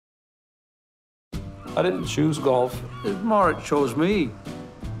I didn't choose golf. It chose me.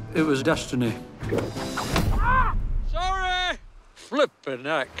 It was destiny. Sorry! Flippin'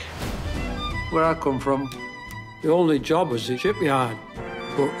 heck. Where I come from, the only job was the shipyard.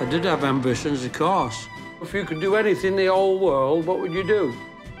 But I did have ambitions, of course. If you could do anything in the whole world, what would you do?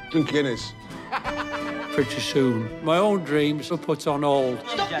 Drink Guinness. Pretty soon, my own dreams were put on hold.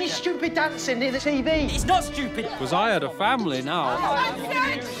 Stop this stupid dancing near the TV. It's not stupid. Because I had a family now.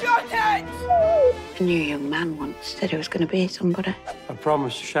 Shut it! A new young man once said he was going to be somebody. I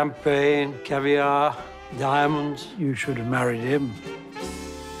promised champagne, caviar, diamonds. You should have married him.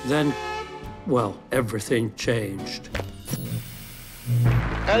 Then, well, everything changed.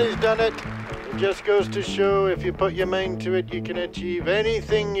 And he's done it. It just goes to show if you put your mind to it, you can achieve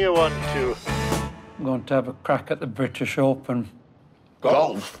anything you want to. I'm going to have a crack at the British Open.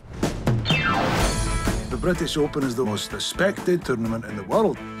 Golf? The British Open is the most respected tournament in the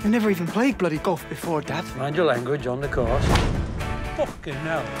world. I never even played bloody golf before, Dad. Mind your language on the course. Fucking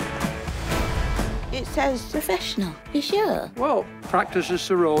hell. It says professional. You sure? Well, practice is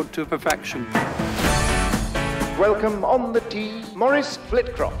the road to perfection. Welcome on the tee, Maurice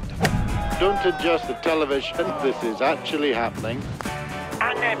Flitcroft. Don't adjust the television. This is actually happening.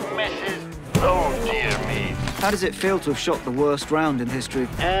 And it misses. Oh, dear me. How does it feel to have shot the worst round in history?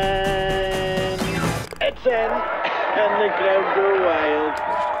 And it's in. And the crowd go wild.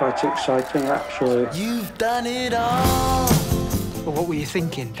 It's quite exciting, actually. You've done it all. Well, what were you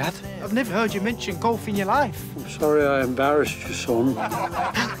thinking, Dad? I've never heard you mention golf in your life. I'm sorry I embarrassed you, son.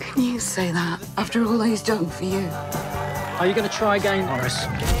 How can you say that after all he's done for you? Are you going to try again, Morris?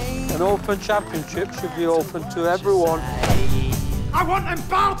 An Open Championship should be open to everyone. I want them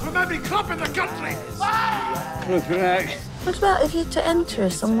barred from every club in the country! What about if you to enter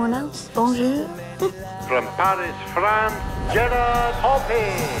as someone else? Bonjour. From Paris, France, Gerard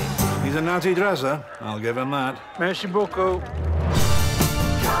Hoppy. He's a natty dresser, I'll give him that. Merci beaucoup.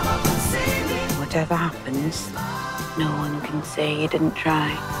 Whatever happens, no one can say you didn't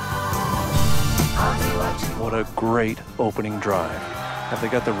try. What a great opening drive. Have they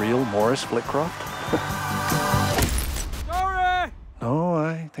got the real Maurice Flitcroft? Sorry! No,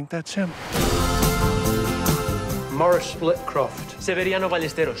 I think that's him. Maurice Flitcroft. Severiano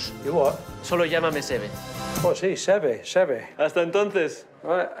Ballesteros. You what? Solo llámame Seve. What's he? Seve? Hasta entonces.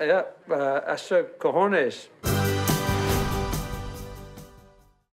 Right, yeah. Hasta cojones.